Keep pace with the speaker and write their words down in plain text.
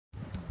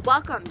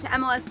Welcome to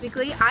MLS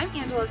Weekly. I'm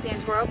Angela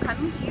Santoro,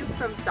 coming to you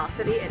from South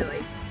City,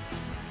 Italy.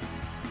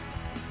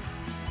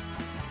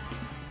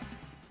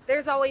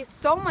 There's always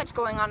so much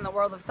going on in the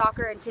world of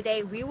soccer, and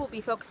today we will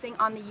be focusing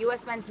on the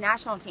U.S. men's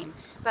national team.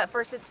 But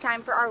first, it's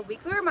time for our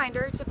weekly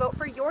reminder to vote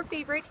for your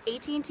favorite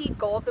AT&T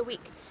Goal of the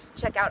Week.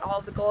 Check out all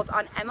of the goals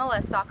on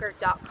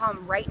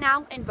MLSsoccer.com right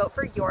now and vote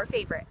for your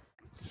favorite.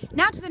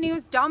 Now to the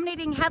news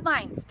dominating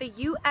headlines. The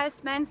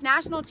U.S. men's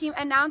national team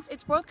announced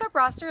its World Cup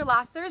roster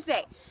last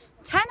Thursday.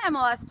 10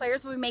 MLS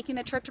players will be making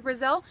the trip to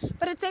Brazil,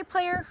 but it's a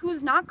player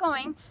who's not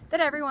going that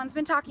everyone's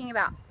been talking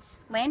about.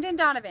 Landon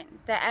Donovan,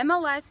 the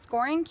MLS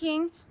scoring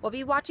king, will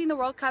be watching the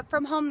World Cup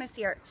from home this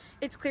year.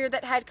 It's clear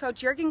that head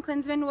coach Jurgen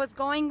Klinsmann was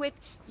going with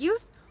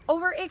youth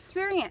over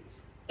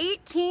experience.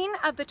 18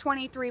 of the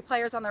 23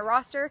 players on the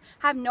roster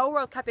have no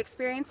World Cup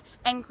experience,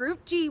 and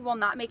Group G will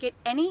not make it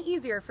any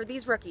easier for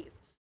these rookies.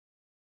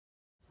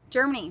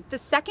 Germany, the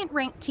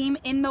second-ranked team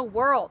in the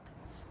world.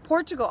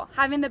 Portugal,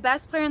 having the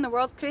best player in the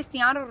world,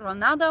 Cristiano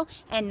Ronaldo,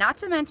 and not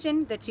to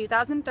mention the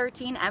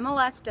 2013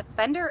 MLS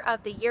Defender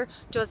of the Year,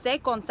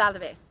 José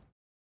Gonçalves.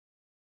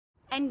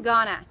 And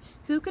Ghana,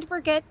 who could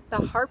forget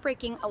the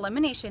heartbreaking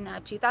elimination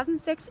of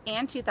 2006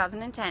 and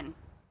 2010.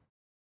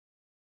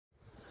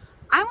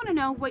 I want to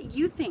know what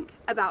you think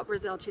about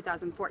Brazil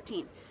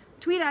 2014.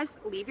 Tweet us,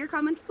 leave your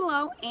comments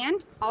below,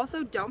 and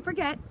also don't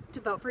forget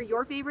to vote for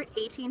your favorite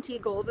AT&T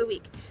Goal of the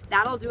Week.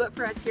 That'll do it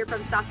for us here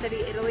from South City,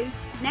 Italy.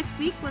 Next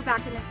week, we're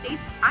back in the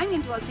States. I'm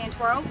Angela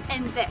Santoro,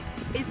 and this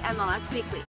is MLS Weekly.